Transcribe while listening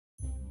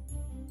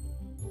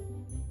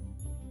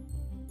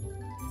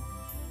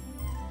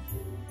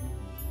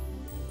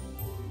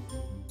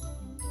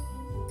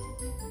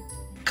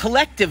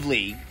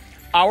collectively,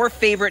 our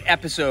favorite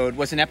episode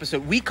was an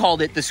episode, we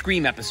called it the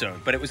Scream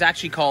episode, but it was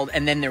actually called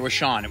And Then There Was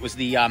Sean. It was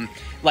the,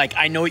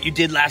 I Know What You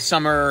Did Last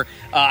Summer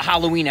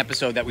Halloween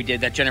episode that we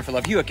did that Jennifer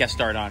Love Hewitt guest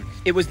starred on.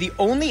 It was the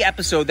only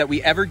episode that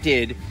we ever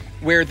did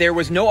where there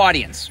was no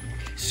audience.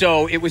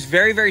 So it was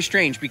very, very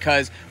strange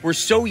because we're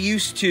so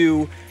used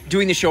to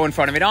doing the show in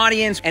front of an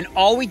audience, and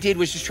all we did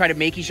was just try to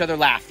make each other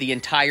laugh the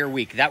entire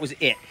week. That was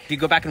it. If you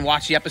go back and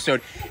watch the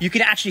episode, you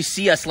can actually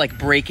see us like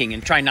breaking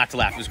and trying not to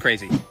laugh. It was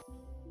crazy.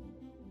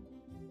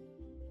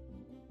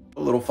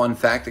 A little fun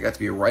fact, I got to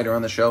be a writer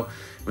on the show.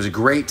 It was a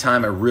great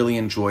time. I really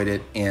enjoyed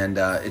it, and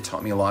it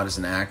taught me a lot as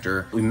an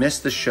actor. We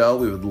missed the show.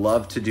 We would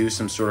love to do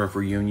some sort of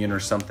reunion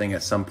or something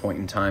at some point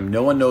in time.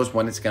 No one knows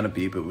when it's going to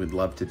be, but we'd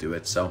love to do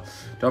it. So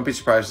don't be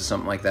surprised if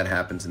something like that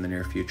happens in the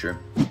near future.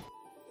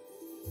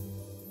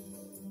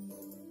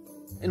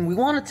 And we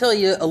want to tell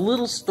you a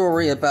little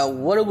story about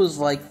what it was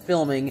like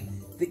filming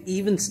the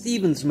Even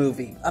Stevens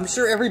movie. I'm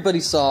sure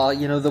everybody saw,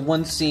 the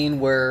one scene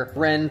where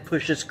Ren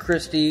pushes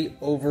Christy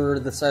over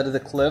the side of the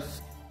cliff.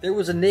 There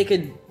was a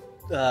naked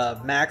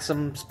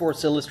Maxim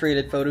Sports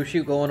Illustrated photo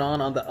shoot going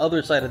on the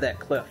other side of that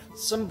cliff.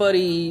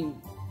 Somebody,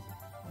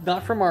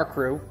 not from our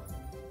crew,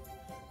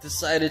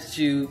 decided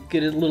to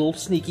get a little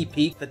sneaky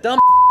peek. The dumb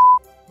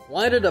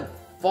winded up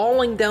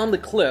falling down the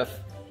cliff,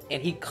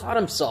 and he caught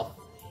himself.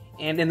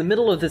 And in the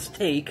middle of this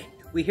take,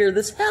 we hear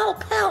this,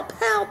 "Help, help,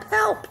 help,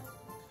 help!"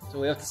 So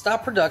we have to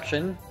stop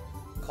production,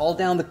 call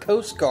down the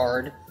Coast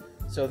Guard.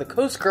 So the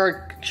Coast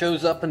Guard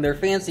shows up in their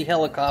fancy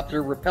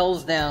helicopter,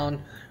 rappels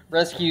down,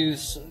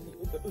 rescues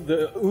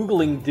the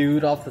oogling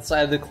dude off the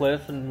side of the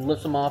cliff, and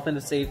lifts him off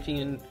into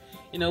safety. And,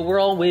 we're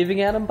all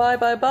waving at him, bye,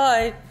 bye,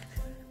 bye.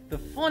 The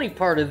funny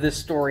part of this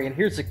story, and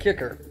here's the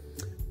kicker,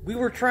 we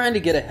were trying to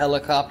get a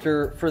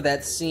helicopter for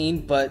that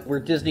scene, but we're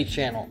Disney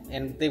Channel,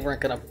 and they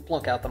weren't going to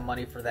plunk out the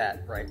money for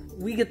that, right?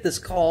 We get this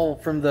call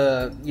from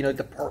the,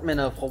 Department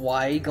of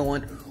Hawaii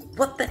going,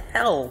 "What the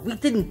hell? We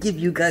didn't give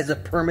you guys a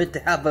permit to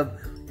have a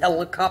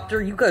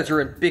helicopter. You guys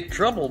are in big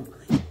trouble."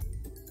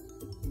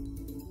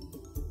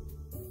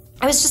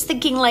 I was just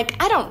thinking, I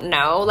don't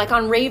know,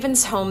 on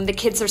Raven's home, the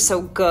kids are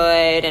so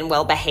good and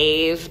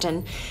well-behaved,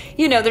 and,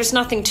 there's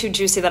nothing too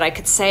juicy that I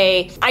could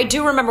say. I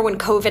do remember when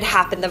COVID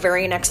happened, the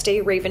very next day,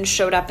 Raven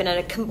showed up in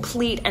a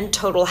complete and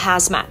total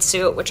hazmat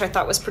suit, which I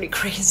thought was pretty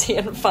crazy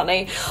and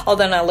funny,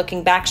 although now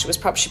looking back, she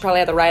probably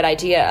had the right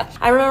idea.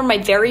 I remember my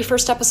very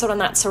first episode on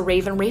That So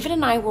Raven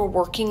and I were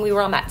working, we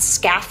were on that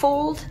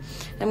scaffold,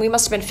 and we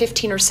must have been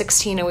 15 or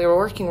 16, and we were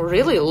working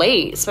really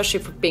late, especially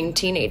for being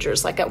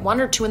teenagers, at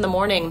 1 or 2 in the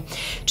morning,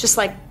 just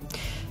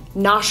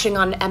noshing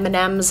on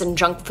M&Ms and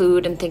junk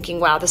food and thinking,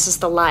 wow, this is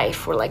the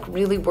life. We're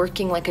really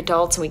working like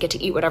adults, and we get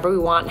to eat whatever we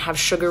want and have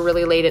sugar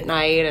really late at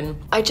night. And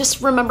I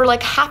just remember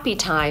happy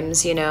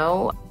times,